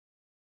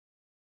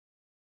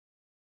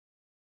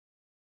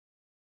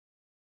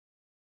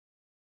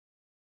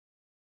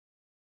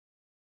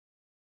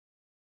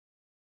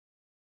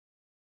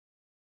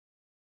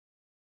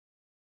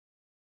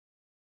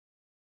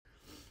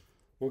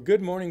Well,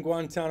 good morning,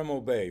 Guantanamo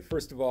Bay.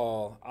 First of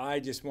all, I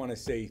just want to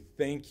say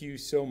thank you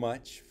so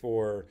much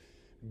for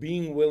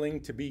being willing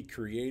to be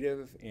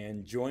creative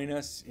and join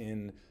us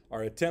in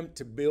our attempt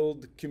to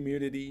build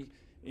community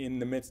in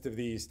the midst of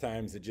these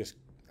times that just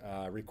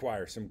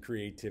require some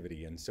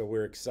creativity. And so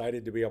we're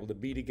excited to be able to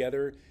be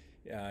together,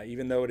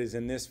 even though it is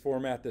in this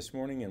format this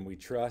morning, and we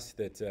trust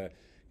that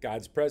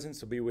God's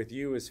presence will be with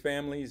you as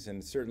families,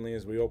 and certainly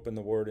as we open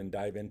the Word and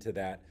dive into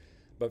that.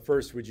 But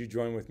first, would you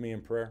join with me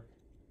in prayer?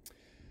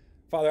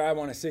 Father, I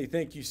want to say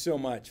thank you so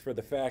much for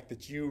the fact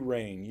that you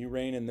reign. You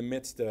reign in the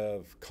midst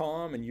of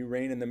calm, and you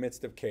reign in the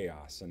midst of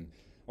chaos. And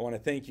I want to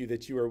thank you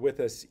that you are with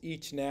us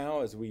each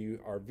now as we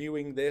are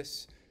viewing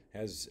this,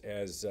 as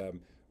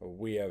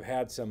we have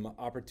had some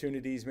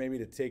opportunities maybe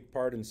to take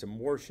part in some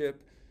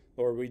worship.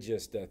 Lord, we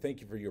just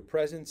thank you for your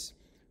presence.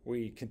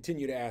 We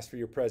continue to ask for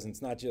your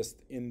presence, not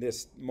just in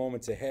this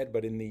moments ahead,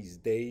 but in these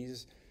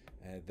days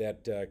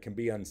that can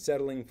be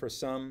unsettling for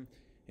some,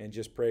 and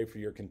just pray for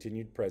your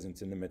continued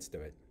presence in the midst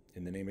of it.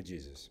 In the name of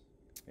Jesus,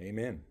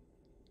 amen.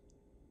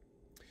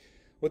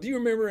 Well, do you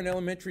remember in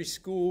elementary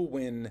school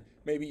when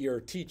maybe your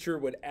teacher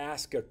would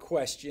ask a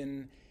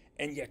question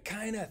and you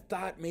kind of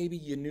thought maybe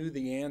you knew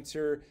the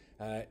answer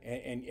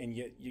and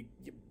you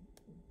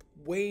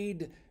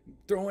weighed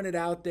throwing it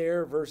out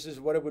there versus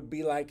what it would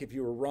be like if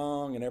you were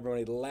wrong, and everyone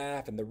would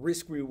laugh, and the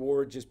risk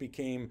reward just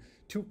became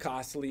too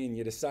costly and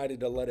you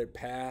decided to let it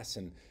pass,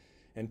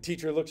 and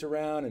teacher looks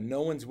around and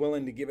no one's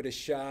willing to give it a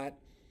shot,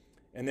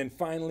 and then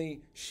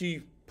finally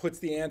she puts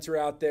the answer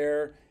out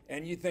there,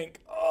 and you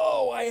think,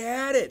 oh, I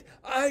had it.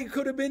 I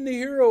could have been the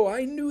hero.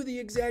 I knew the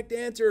exact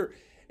answer.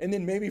 And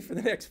then maybe for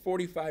the next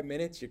 45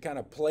 minutes, you kind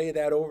of play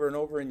that over and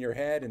over in your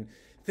head and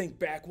think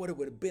back what it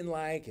would have been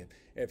like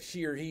if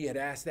she or he had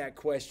asked that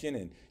question,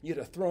 and you'd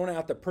have thrown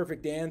out the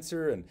perfect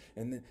answer,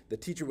 and the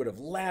teacher would have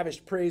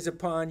lavished praise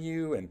upon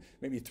you and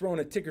maybe thrown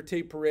a ticker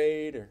tape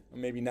parade, or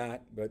maybe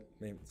not, but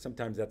maybe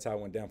sometimes that's how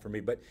it went down for me.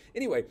 But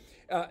anyway,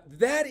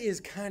 that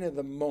is kind of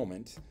the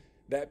moment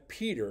that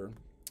Peter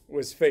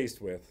was faced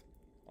with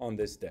on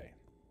this day.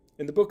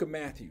 In the book of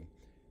Matthew,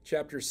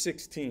 chapter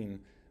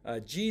 16,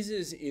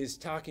 Jesus is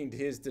talking to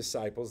his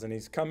disciples, and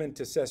he's coming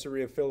to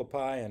Caesarea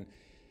Philippi,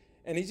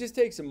 and he just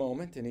takes a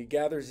moment and he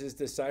gathers his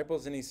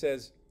disciples and he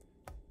says,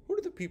 "Who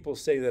do the people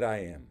say that I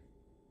am?"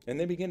 And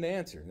they begin to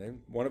answer.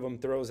 One of them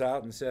throws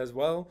out and says,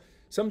 "Well,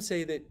 some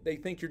say that they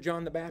think you're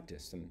John the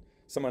Baptist." And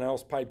someone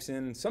else pipes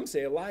in, "Some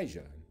say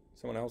Elijah." And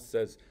someone else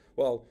says,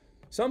 "Well,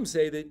 some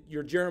say that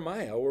you're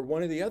Jeremiah or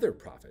one of the other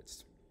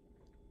prophets."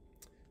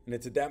 And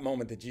it's at that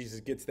moment that Jesus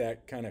gets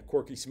that kind of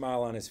quirky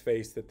smile on his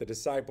face that the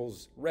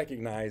disciples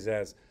recognize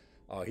as,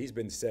 oh, he's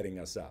been setting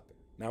us up.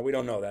 Now, we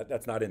don't know that.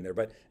 That's not in there,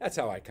 but that's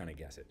how I kind of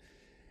guess it.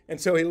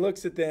 And so he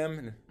looks at them,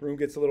 and the room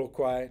gets a little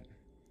quiet,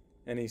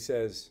 and he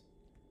says,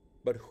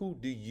 "But who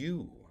do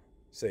you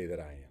say that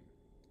I am?"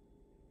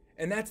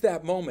 And that's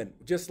that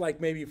moment, just like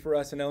maybe for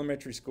us in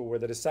elementary school, where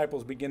the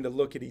disciples begin to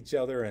look at each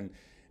other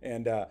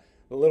and a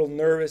little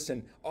nervous,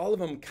 and all of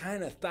them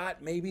kind of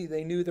thought maybe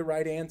they knew the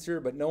right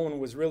answer, but no one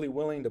was really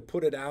willing to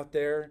put it out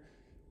there.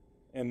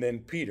 And then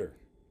Peter.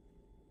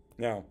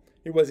 Now,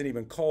 he wasn't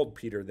even called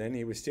Peter then.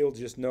 He was still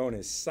just known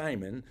as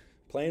Simon,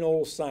 plain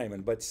old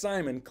Simon. But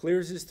Simon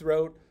clears his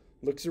throat,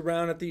 looks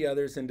around at the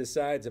others, and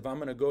decides, if I'm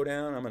going to go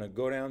down, I'm going to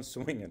go down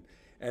swinging.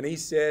 And he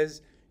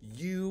says,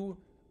 "You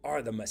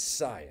are the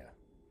Messiah,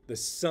 the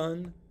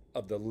Son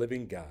of the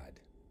living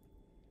God."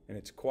 And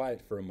it's quiet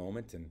for a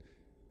moment, and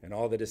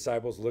all the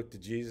disciples look to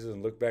Jesus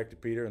and look back to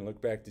Peter and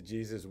look back to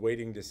Jesus,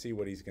 waiting to see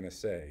what he's going to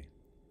say.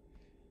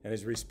 And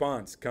his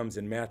response comes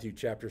in Matthew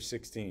chapter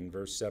 16,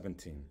 verse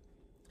 17.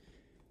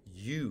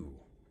 "You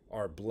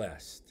are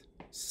blessed,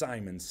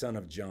 Simon, son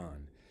of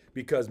John,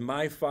 because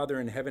my Father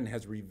in heaven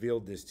has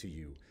revealed this to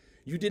you.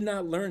 You did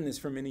not learn this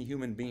from any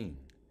human being.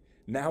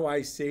 Now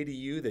I say to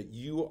you that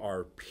you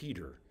are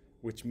Peter,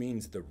 which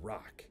means the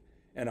rock.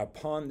 And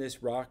upon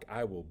this rock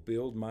I will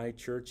build my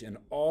church, and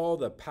all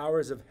the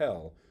powers of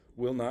hell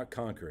will not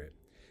conquer it.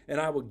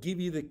 And I will give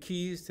you the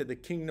keys to the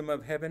kingdom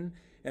of heaven,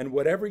 and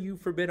whatever you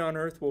forbid on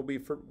earth will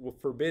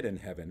forbid in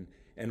heaven,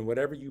 and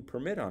whatever you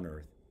permit on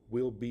earth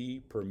will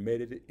be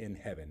permitted in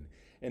heaven."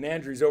 And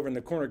Andrew's over in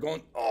the corner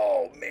going,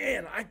 "Oh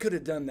man, I could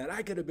have done that.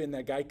 I could have been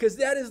that guy." Because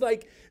that is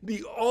like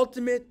the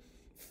ultimate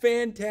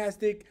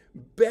fantastic,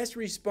 best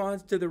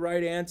response to the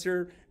right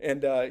answer.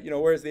 And,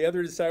 whereas the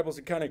other disciples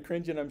are kind of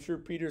cringing, I'm sure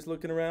Peter's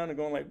looking around and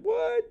going like,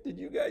 "What? Did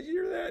you guys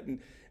hear that?"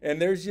 And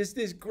there's just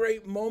this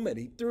great moment.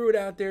 He threw it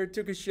out there,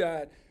 took a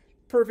shot,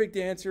 perfect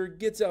answer,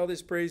 gets all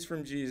this praise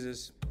from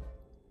Jesus.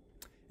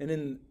 And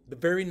in the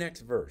very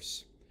next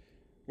verse,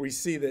 we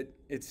see that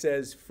it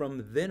says,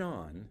 "From then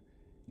on,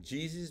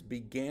 Jesus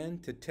began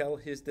to tell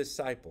his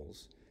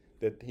disciples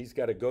that he's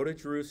got to go to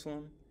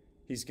Jerusalem,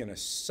 he's going to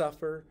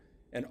suffer,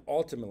 and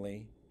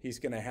ultimately he's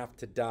going to have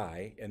to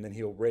die, and then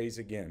he'll raise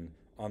again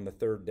on the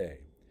third day."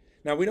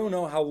 Now, we don't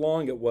know how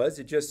long it was.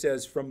 It just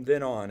says from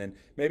then on, and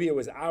maybe it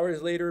was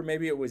hours later,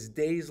 maybe it was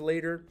days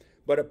later,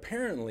 but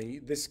apparently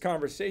this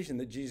conversation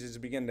that Jesus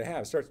began to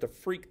have starts to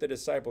freak the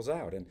disciples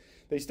out, and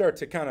they start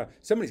to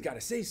somebody's got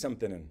to say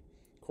something, and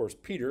course,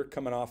 Peter,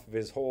 coming off of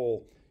his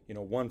whole,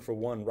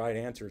 one-for-one right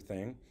answer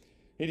thing,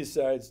 he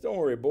decides, don't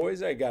worry,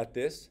 boys, I got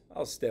this.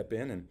 I'll step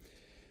in.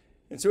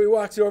 And so he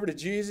walks over to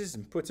Jesus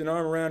and puts an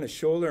arm around his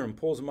shoulder and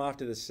pulls him off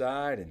to the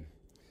side and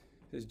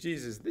says,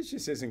 Jesus, this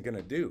just isn't going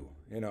to do.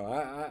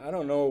 I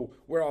don't know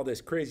where all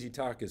this crazy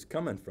talk is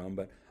coming from,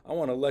 but I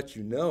want to let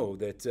you know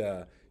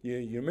that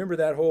you remember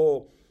that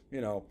whole,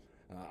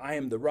 I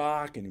am the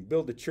rock and you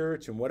build the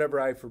church and whatever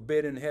I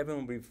forbid in heaven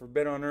will be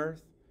forbid on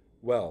earth.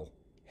 Well,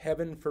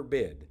 heaven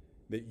forbid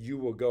that you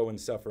will go and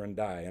suffer and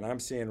die. And I'm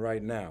saying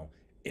right now,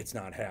 it's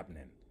not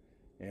happening.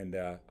 And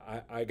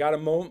I got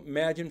to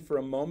imagine for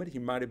a moment he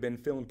might have been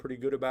feeling pretty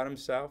good about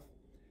himself.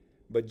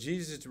 But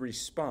Jesus'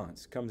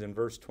 response comes in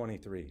verse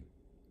 23. It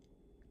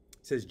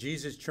says,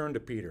 Jesus turned to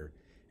Peter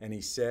and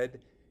he said,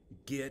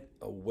 get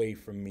away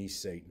from me,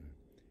 Satan.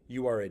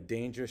 You are a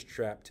dangerous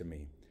trap to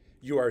me.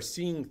 You are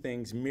seeing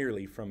things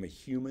merely from a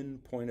human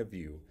point of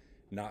view,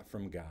 not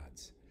from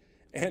God's.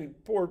 And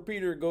poor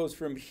Peter goes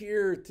from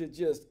here to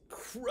just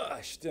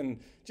crushed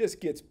and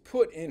just gets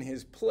put in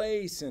his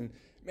place. And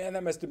man,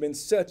 that must have been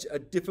such a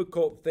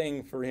difficult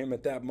thing for him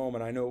at that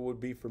moment. I know it would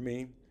be for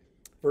me.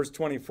 Verse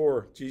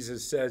 24,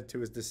 Jesus said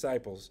to his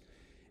disciples,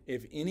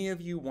 if any of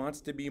you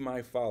wants to be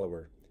my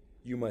follower,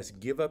 you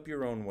must give up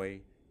your own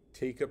way,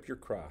 take up your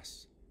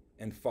cross,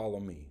 and follow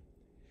me.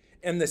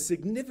 And the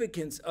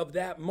significance of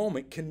that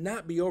moment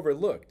cannot be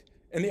overlooked.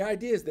 And the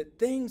idea is that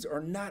things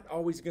are not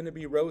always going to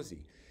be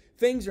rosy.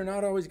 Things are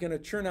not always going to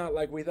turn out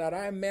like we thought.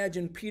 I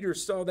imagine Peter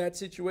saw that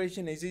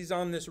situation as he's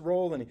on this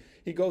roll and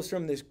he goes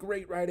from this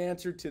great right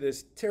answer to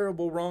this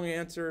terrible wrong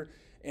answer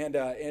and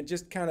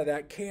just kind of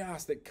that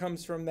chaos that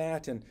comes from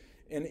that. And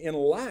in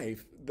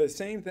life, the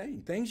same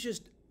thing. Things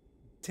just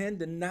tend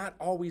to not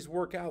always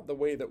work out the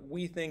way that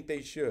we think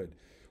they should.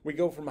 We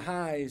go from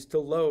highs to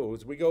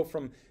lows. We go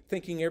from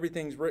thinking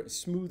everything's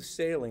smooth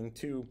sailing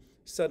to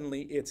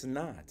suddenly it's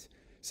not.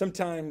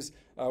 Sometimes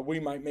we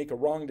might make a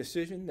wrong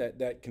decision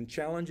that can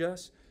challenge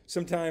us.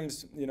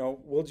 Sometimes,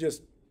 we'll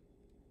just,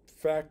 in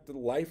fact,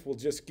 life will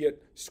just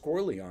get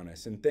squirrely on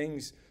us and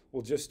things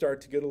will just start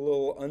to get a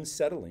little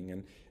unsettling.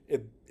 And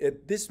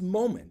at this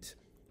moment,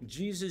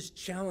 Jesus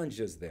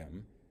challenges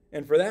them.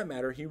 And for that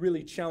matter, he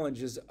really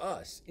challenges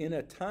us in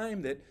a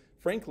time that,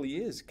 frankly,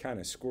 is kind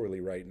of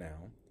squirrely right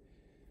now.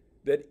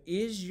 That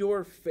is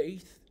your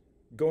faith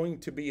going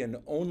to be an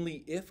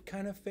only if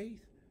kind of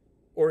faith?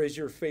 Or is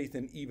your faith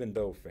an even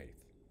though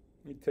faith?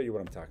 Let me tell you what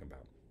I'm talking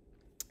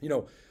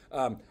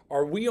about.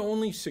 Are we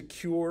only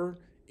secure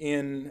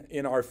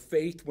in our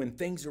faith when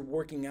things are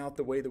working out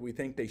the way that we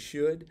think they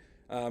should?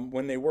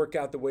 When they work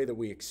out the way that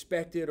we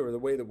expected or the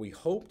way that we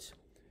hoped?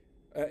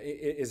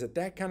 Is it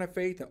that kind of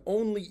faith?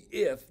 Only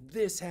if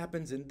this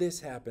happens and this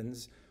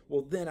happens,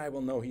 well, then I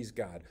will know he's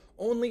God.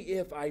 Only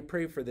if I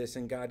pray for this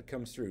and God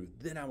comes through,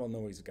 then I will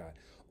know he's God.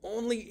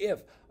 Only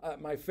if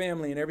my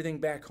family and everything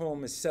back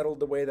home is settled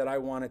the way that I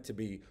want it to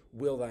be,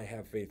 will I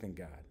have faith in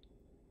God?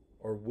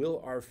 Or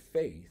will our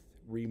faith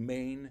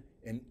remain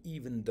an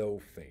even though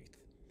faith?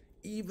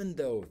 Even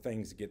though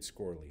things get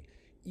squirrely,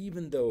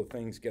 even though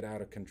things get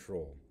out of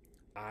control,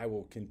 I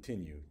will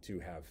continue to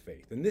have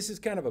faith. And this is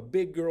kind of a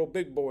big girl,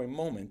 big boy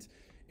moment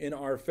in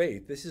our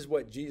faith. This is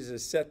what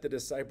Jesus set the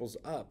disciples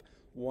up,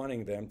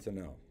 wanting them to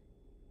know.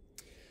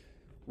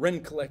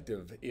 Ren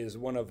Collective is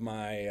one of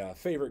my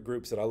favorite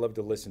groups that I love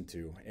to listen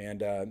to.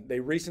 And they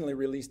recently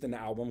released an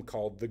album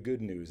called The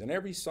Good News. And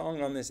every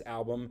song on this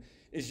album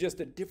is just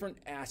a different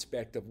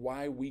aspect of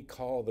why we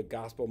call the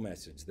gospel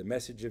message, the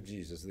message of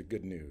Jesus, the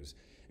good news.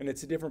 And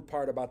it's a different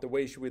part about the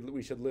way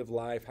we should live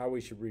life, how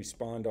we should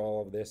respond to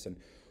all of this. And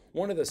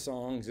one of the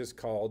songs is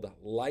called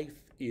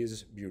Life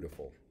is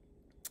Beautiful.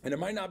 And it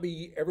might not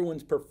be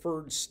everyone's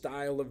preferred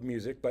style of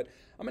music, but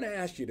I'm going to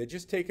ask you to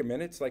just take a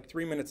minute. It's like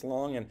 3 minutes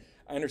long, and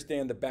I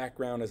understand the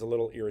background is a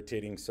little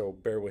irritating, so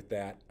bear with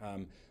that.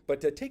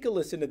 But take a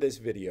listen to this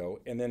video,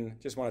 and then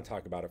just want to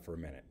talk about it for a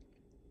minute.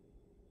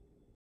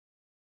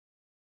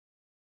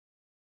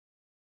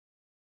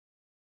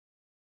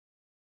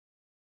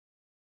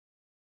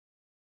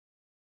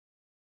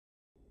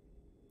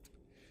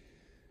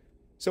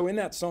 So in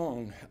that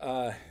song,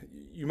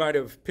 you might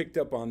have picked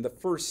up on the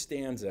first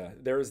stanza.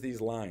 There's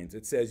these lines.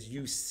 It says,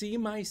 you see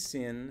my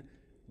sin,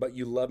 but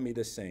you love me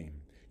the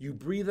same. You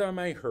breathe on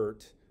my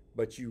hurt,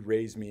 but you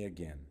raise me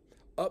again.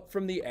 Up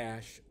from the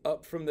ash,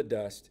 up from the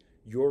dust,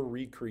 you're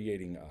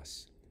recreating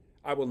us.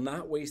 I will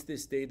not waste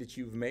this day that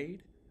you've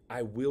made.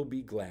 I will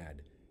be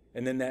glad.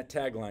 And then that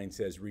tagline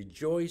says,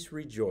 rejoice,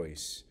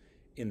 rejoice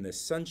in the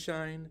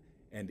sunshine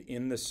and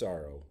in the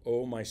sorrow.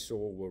 Oh, my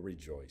soul will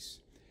rejoice.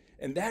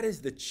 And that is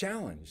the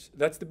challenge.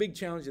 That's the big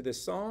challenge of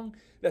this song.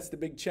 That's the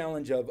big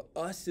challenge of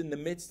us in the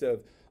midst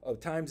of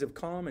times of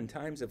calm and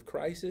times of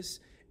crisis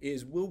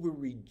is will we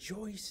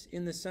rejoice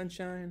in the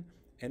sunshine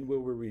and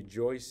will we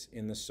rejoice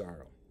in the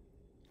sorrow?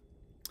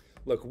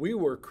 Look, we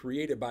were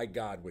created by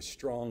God with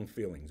strong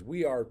feelings.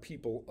 We are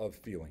people of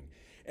feeling.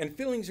 And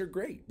feelings are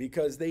great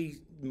because they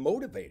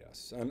motivate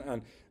us.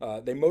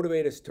 They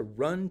motivate us to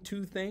run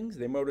to things.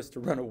 They motivate us to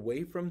run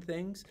away from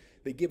things.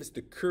 They give us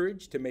the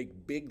courage to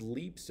make big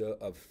leaps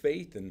of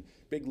faith and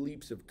big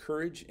leaps of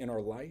courage in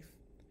our life.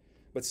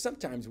 But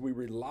sometimes we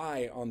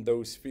rely on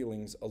those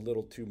feelings a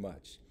little too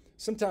much.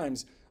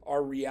 Sometimes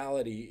our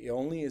reality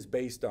only is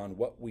based on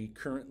what we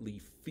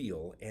currently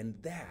feel, and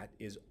that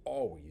is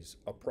always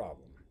a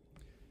problem.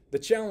 The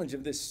challenge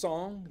of this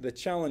song, the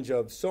challenge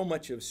of so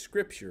much of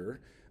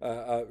Scripture,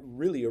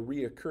 really a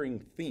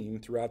reoccurring theme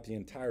throughout the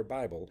entire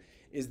Bible,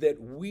 is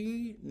that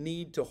we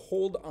need to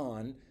hold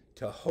on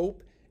to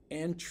hope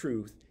and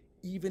truth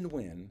even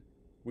when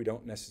we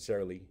don't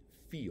necessarily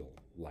feel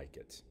like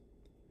it.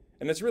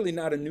 And it's really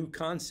not a new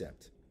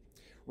concept.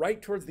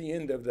 Right towards the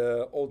end of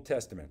the Old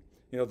Testament,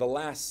 the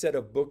last set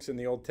of books in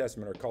the Old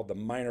Testament are called the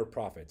minor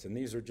prophets. And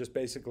these are just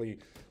basically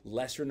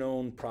lesser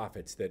known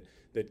prophets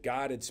that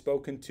God had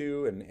spoken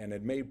to and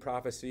had made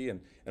prophecy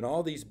and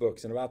all these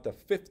books. And about the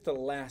fifth to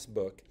last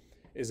book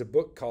is a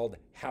book called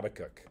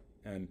Habakkuk.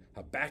 And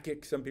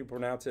Habakkuk, some people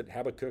pronounce it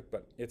Habakkuk,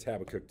 but it's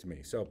Habakkuk to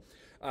me. So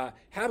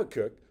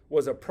Habakkuk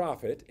was a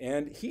prophet,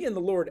 and he and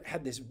the Lord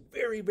had this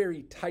very,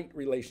 very tight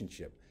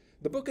relationship.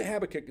 The book of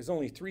Habakkuk is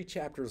only 3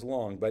 chapters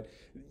long, but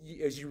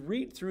as you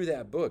read through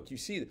that book, you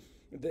see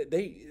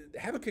that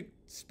Habakkuk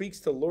speaks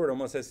to the Lord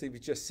almost as if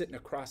he's just sitting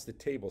across the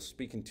table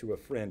speaking to a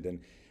friend.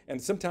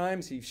 And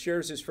sometimes he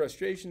shares his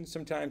frustration,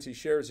 sometimes he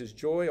shares his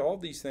joy. All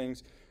these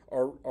things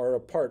are a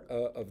part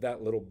of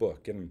that little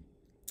book. And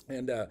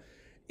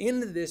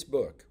in this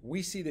book,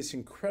 we see this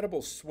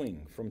incredible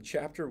swing from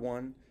chapter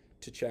 1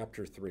 to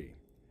chapter 3.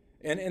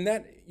 And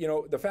that,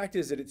 the fact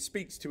is that it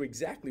speaks to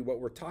exactly what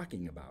we're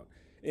talking about.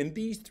 In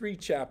these 3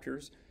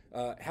 chapters,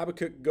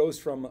 Habakkuk goes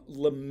from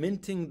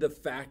lamenting the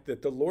fact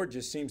that the Lord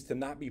just seems to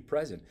not be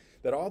present,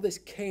 that all this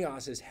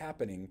chaos is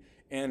happening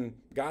and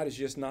God is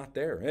just not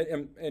there.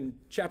 In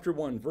chapter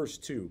 1, verse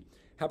 2,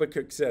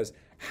 Habakkuk says,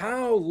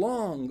 "How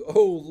long,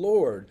 O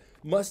Lord,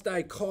 must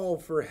I call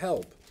for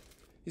help?"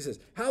 He says,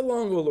 "How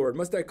long, O Lord,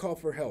 must I call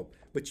for help?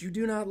 But you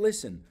do not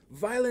listen.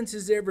 Violence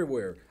is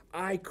everywhere.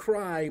 I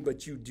cry,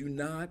 but you do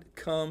not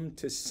come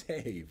to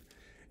save."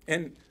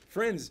 And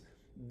friends,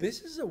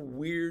 this is a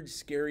weird,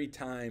 scary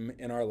time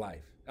in our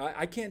life.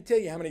 I can't tell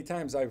you how many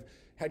times I've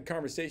had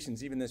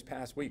conversations, even this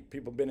past week.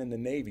 People have been in the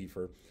Navy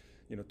for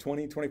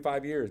 20,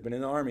 25 years, been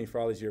in the Army for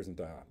all these years, and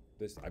thought,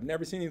 I've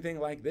never seen anything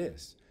like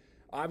this.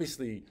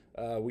 Obviously,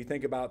 we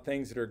think about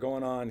things that are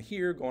going on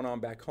here, going on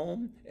back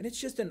home, and it's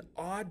just an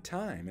odd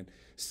time. And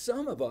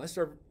some of us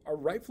are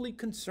rightfully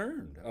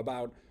concerned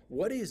about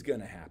what is going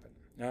to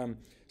happen.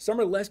 Some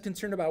are less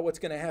concerned about what's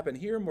going to happen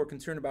here, more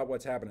concerned about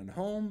what's happening at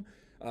home.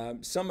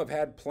 Some have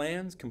had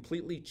plans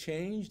completely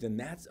changed, and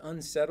that's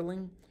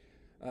unsettling.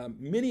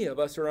 Many of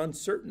us are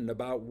uncertain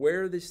about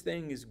where this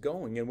thing is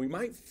going, and we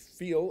might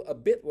feel a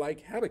bit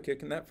like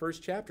Habakkuk in that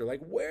first chapter,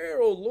 like,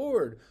 "Where, O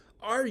Lord,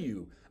 are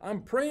you?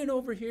 I'm praying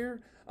over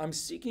here, I'm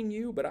seeking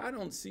you, but I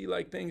don't see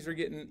like things are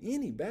getting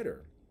any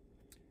better."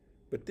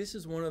 But this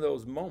is one of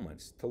those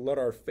moments to let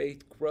our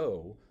faith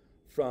grow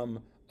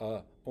from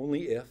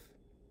only if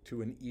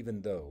to an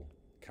even though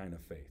kind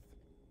of faith.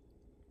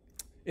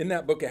 In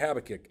that book of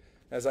Habakkuk,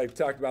 as I've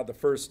talked about the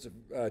first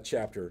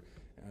chapter,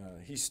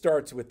 he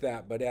starts with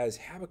that. But as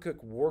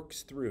Habakkuk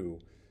works through,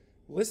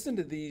 listen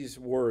to these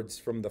words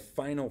from the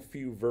final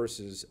few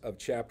verses of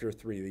chapter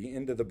 3, the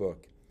end of the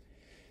book.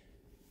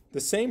 The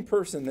same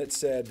person that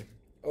said,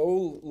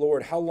 "Oh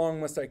Lord, how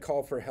long must I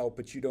call for help,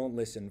 but you don't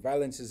listen?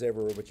 Violence is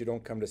everywhere, but you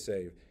don't come to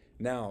save."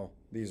 Now,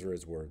 these are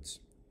his words.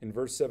 In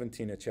verse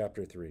 17 of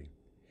chapter 3.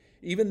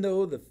 "Even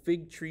though the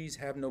fig trees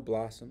have no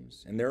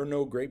blossoms, and there are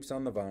no grapes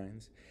on the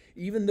vines,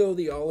 even though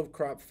the olive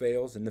crop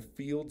fails, and the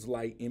fields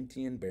lie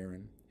empty and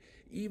barren,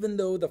 even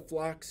though the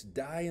flocks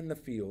die in the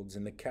fields,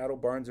 and the cattle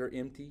barns are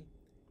empty,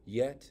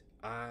 yet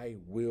I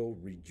will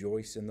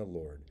rejoice in the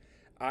Lord.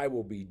 I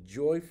will be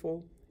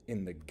joyful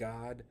in the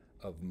God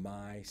of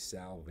my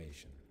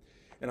salvation."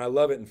 And I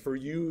love it. And for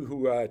you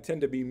who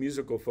tend to be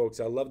musical folks,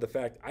 I love the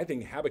fact, I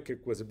think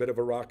Habakkuk was a bit of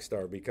a rock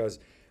star because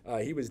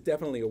he was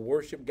definitely a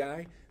worship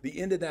guy. The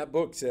end of that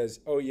book says,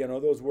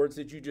 those words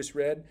that you just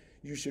read,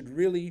 you should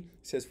really,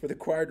 says for the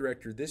choir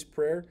director, this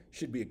prayer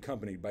should be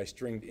accompanied by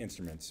stringed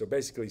instruments. So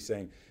basically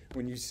saying,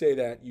 when you say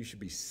that, you should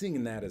be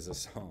singing that as a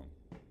song.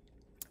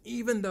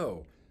 Even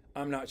though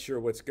I'm not sure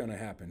what's going to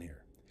happen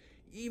here.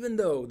 Even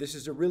though this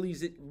is a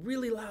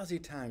really lousy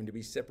time to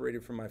be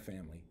separated from my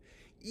family.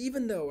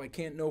 Even though I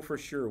can't know for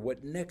sure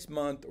what next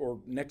month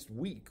or next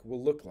week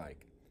will look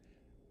like,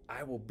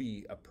 I will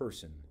be a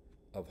person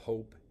of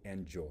hope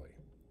and joy.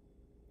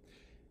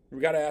 We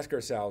got to ask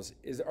ourselves,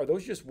 are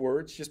those just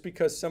words? Just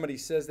because somebody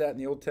says that in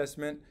the Old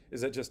Testament,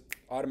 is that just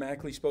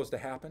automatically supposed to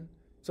happen?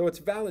 So it's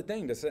a valid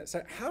thing to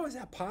say, how is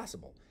that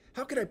possible?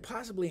 How could I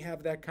possibly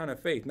have that kind of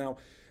faith? Now,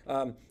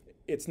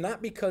 it's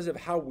not because of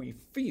how we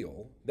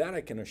feel, that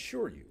I can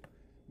assure you,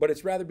 but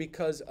it's rather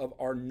because of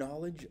our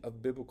knowledge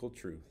of biblical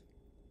truth.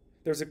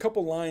 There's a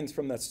couple lines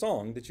from that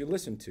song that you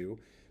listen to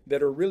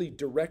that are really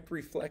direct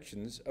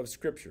reflections of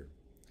Scripture.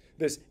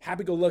 this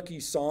happy-go-lucky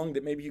song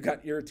that maybe you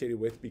got irritated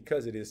with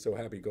because it is so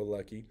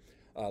happy-go-lucky,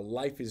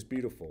 Life is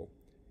Beautiful,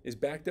 is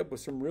backed up with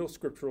some real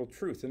scriptural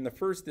truth. And the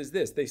first is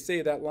this. They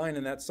say that line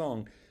in that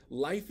song,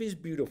 life is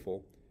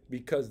beautiful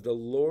because the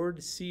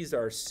Lord sees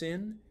our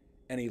sin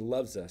and he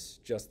loves us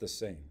just the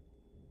same.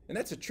 And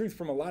that's a truth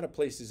from a lot of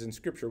places in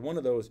Scripture. One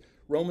of those,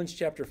 Romans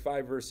chapter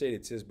 5, verse 8,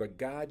 it says, but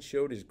God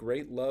showed his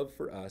great love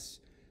for us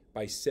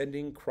by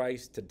sending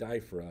Christ to die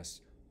for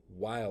us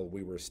while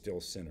we were still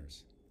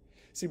sinners.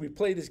 See, we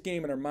play this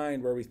game in our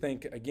mind where we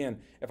think, again,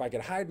 if I could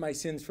hide my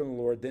sins from the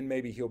Lord, then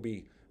maybe he'll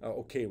be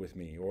okay with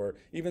me. Or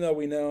even though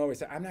we know, we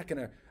say, I'm not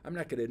gonna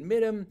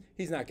admit him.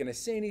 He's not gonna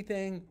say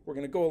anything. We're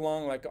gonna go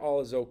along like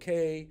all is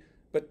okay.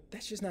 But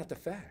that's just not the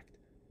fact.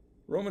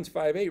 Romans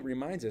 5:8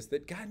 reminds us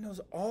that God knows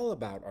all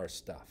about our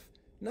stuff.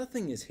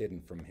 Nothing is hidden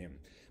from him.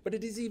 But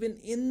it is even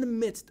in the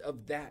midst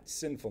of that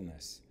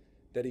sinfulness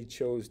that he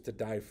chose to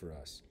die for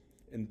us.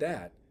 And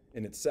that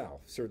in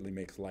itself certainly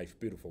makes life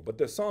beautiful. But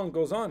the song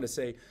goes on to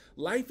say,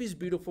 life is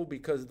beautiful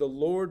because the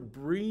Lord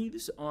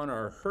breathes on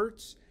our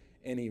hurts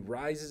and he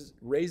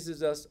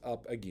raises us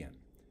up again.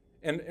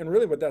 And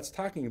really what that's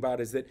talking about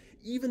is that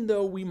even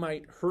though we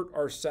might hurt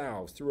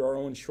ourselves through our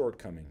own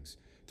shortcomings,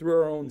 through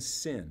our own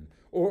sin,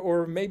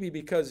 or maybe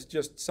because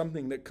just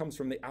something that comes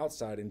from the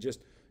outside and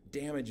just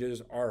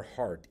damages our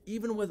heart,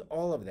 even with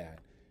all of that,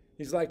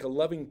 he's like a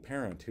loving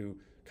parent who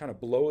kind of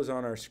blows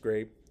on our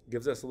scrape,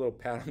 gives us a little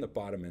pat on the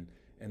bottom,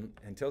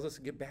 and tells us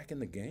to get back in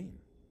the game.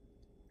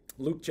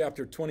 Luke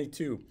chapter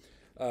 22,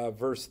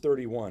 verse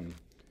 31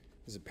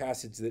 is a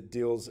passage that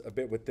deals a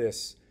bit with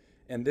this.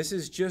 And this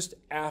is just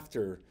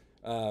after,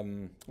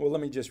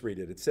 let me just read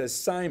it. It says,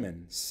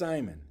 Simon,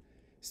 Simon,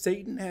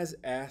 Satan has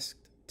asked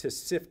to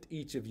sift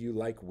each of you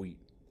like wheat.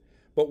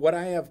 But what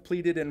I have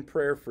pleaded in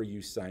prayer for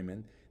you,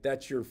 Simon,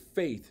 that your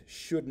faith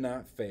should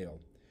not fail.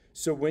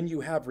 So when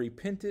you have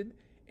repented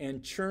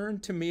and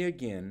turned to me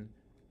again,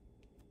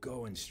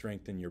 go and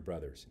strengthen your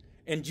brothers.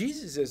 And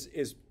Jesus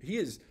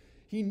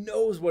he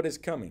knows what is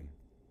coming.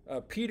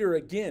 Peter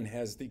again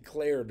has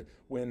declared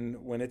when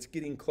it's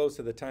getting close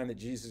to the time that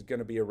Jesus is going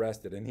to be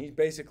arrested. And he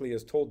basically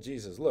has told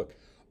Jesus, look,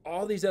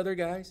 all these other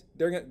guys,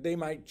 they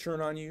might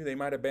turn on you, they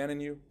might abandon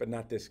you, but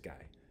not this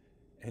guy.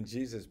 And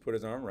Jesus put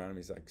his arm around him.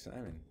 He's like,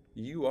 Simon,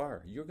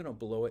 you're going to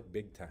blow it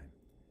big time.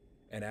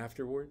 And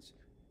afterwards,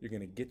 you're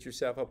going to get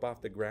yourself up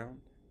off the ground.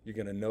 You're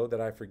going to know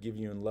that I forgive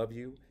you and love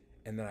you,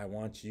 and that I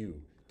want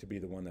you to be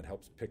the one that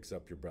picks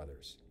up your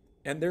brothers.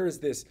 And there is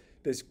this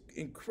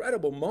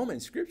incredible moment in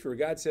Scripture where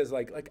God says,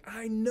 like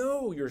I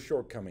know your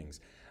shortcomings.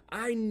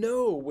 I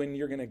know when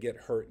you're going to get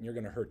hurt and you're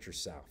going to hurt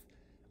yourself.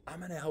 I'm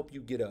going to help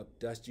you get up,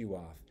 dust you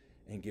off,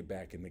 and get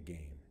back in the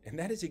game. And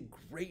that is a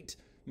great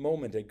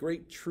moment, a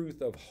great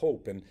truth of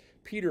hope. And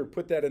Peter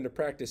put that into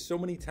practice so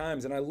many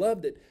times. And I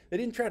loved it. They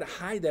didn't try to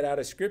hide that out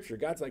of Scripture.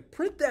 God's like,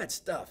 print that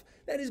stuff.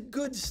 That is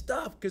good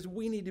stuff, because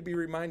we need to be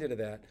reminded of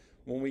that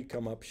when we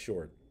come up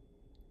short.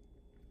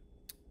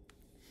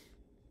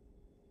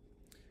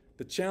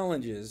 The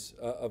challenges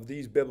of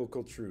these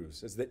biblical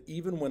truths is that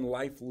even when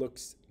life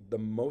looks the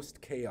most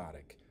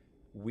chaotic,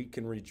 we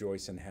can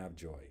rejoice and have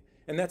joy.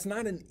 And that's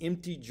not an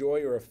empty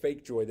joy or a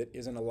fake joy that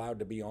isn't allowed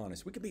to be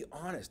honest. We can be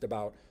honest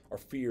about our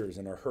fears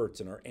and our hurts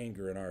and our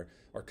anger and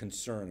our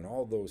concern and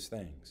all those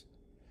things.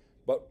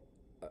 But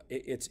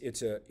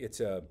it's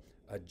a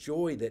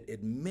joy that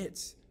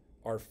admits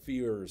our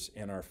fears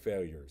and our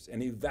failures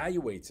and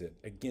evaluates it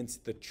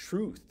against the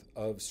truth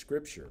of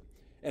Scripture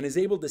and is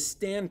able to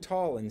stand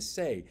tall and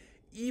say,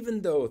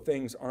 even though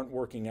things aren't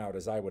working out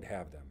as I would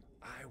have them,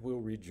 I will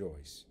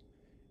rejoice.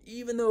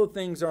 Even though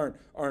things aren't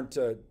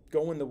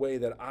going the way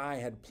that I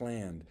had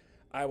planned,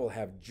 I will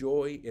have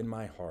joy in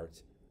my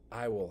heart.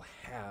 I will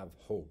have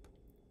hope.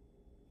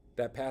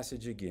 That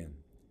passage again.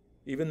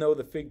 Even though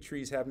the fig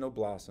trees have no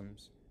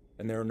blossoms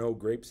and there are no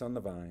grapes on the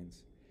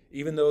vines,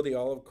 even though the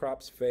olive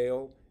crops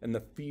fail and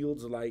the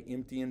fields lie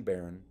empty and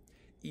barren,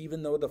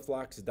 even though the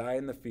flocks die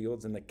in the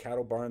fields and the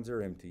cattle barns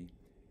are empty,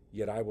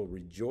 yet I will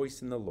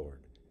rejoice in the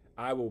Lord.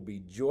 I will be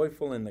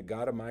joyful in the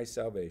God of my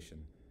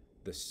salvation.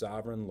 The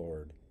sovereign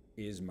Lord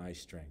is my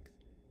strength.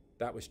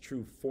 That was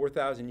true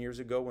 4,000 years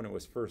ago when it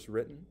was first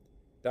written.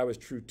 That was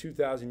true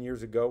 2,000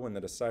 years ago when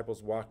the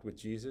disciples walked with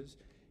Jesus.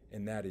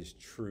 And that is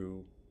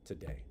true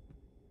today.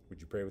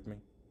 Would you pray with me?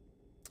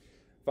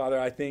 Father,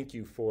 I thank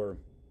you for,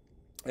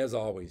 as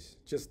always,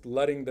 just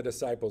letting the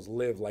disciples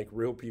live like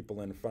real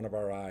people in front of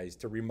our eyes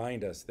to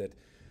remind us that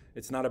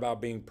it's not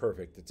about being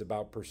perfect. It's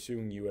about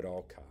pursuing you at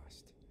all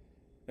cost.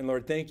 And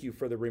Lord, thank you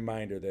for the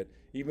reminder that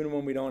even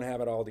when we don't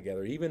have it all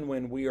together, even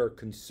when we are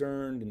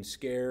concerned and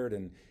scared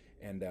and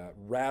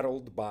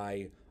rattled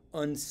by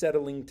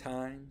unsettling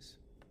times,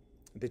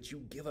 that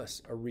you give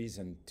us a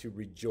reason to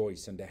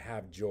rejoice and to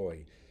have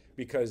joy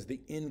because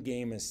the end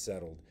game is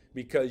settled,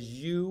 because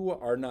you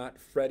are not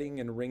fretting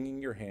and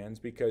wringing your hands,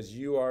 because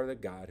you are the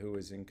God who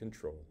is in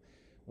control.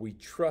 We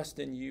trust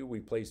in you. We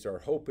place our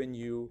hope in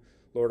you.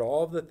 Lord,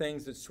 all of the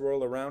things that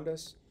swirl around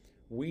us,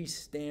 we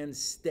stand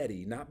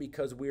steady, not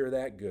because we are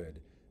that good,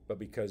 but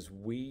because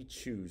we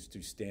choose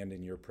to stand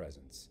in your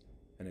presence.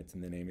 And it's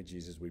in the name of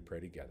Jesus we pray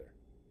together.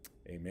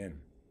 Amen.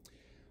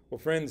 Well,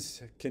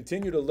 friends,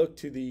 continue to look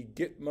to the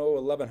Gitmo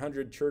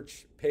 1100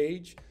 Church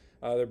page.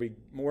 There'll be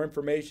more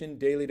information,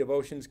 daily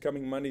devotions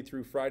coming Monday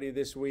through Friday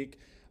this week.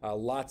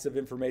 Lots of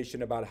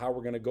information about how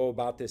we're going to go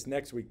about this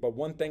next week. But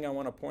one thing I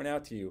want to point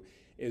out to you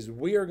is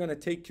we are going to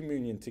take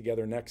communion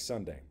together next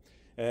Sunday.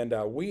 And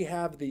we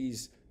have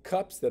these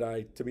cups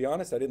that to be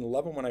honest, I didn't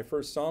love them when I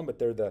first saw them, but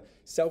they're the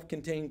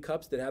self-contained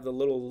cups that have the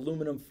little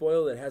aluminum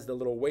foil that has the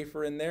little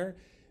wafer in there.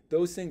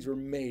 Those things were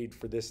made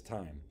for this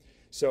time.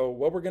 So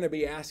what we're going to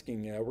be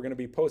asking, we're going to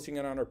be posting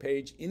it on our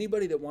page.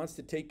 Anybody that wants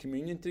to take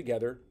communion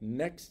together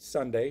next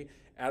Sunday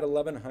at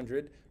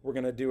 1100, we're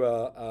going to do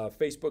a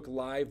Facebook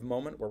Live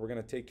moment where we're going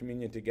to take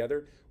communion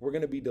together. We're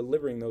going to be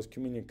delivering those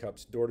communion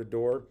cups door to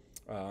door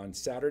on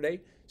Saturday.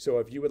 So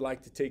if you would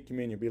like to take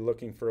communion, be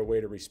looking for a way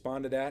to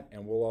respond to that,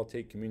 and we'll all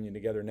take communion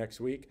together next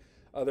week.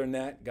 Other than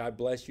that, God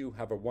bless you.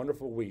 Have a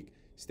wonderful week.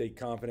 Stay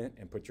confident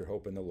and put your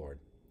hope in the Lord.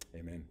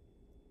 Amen.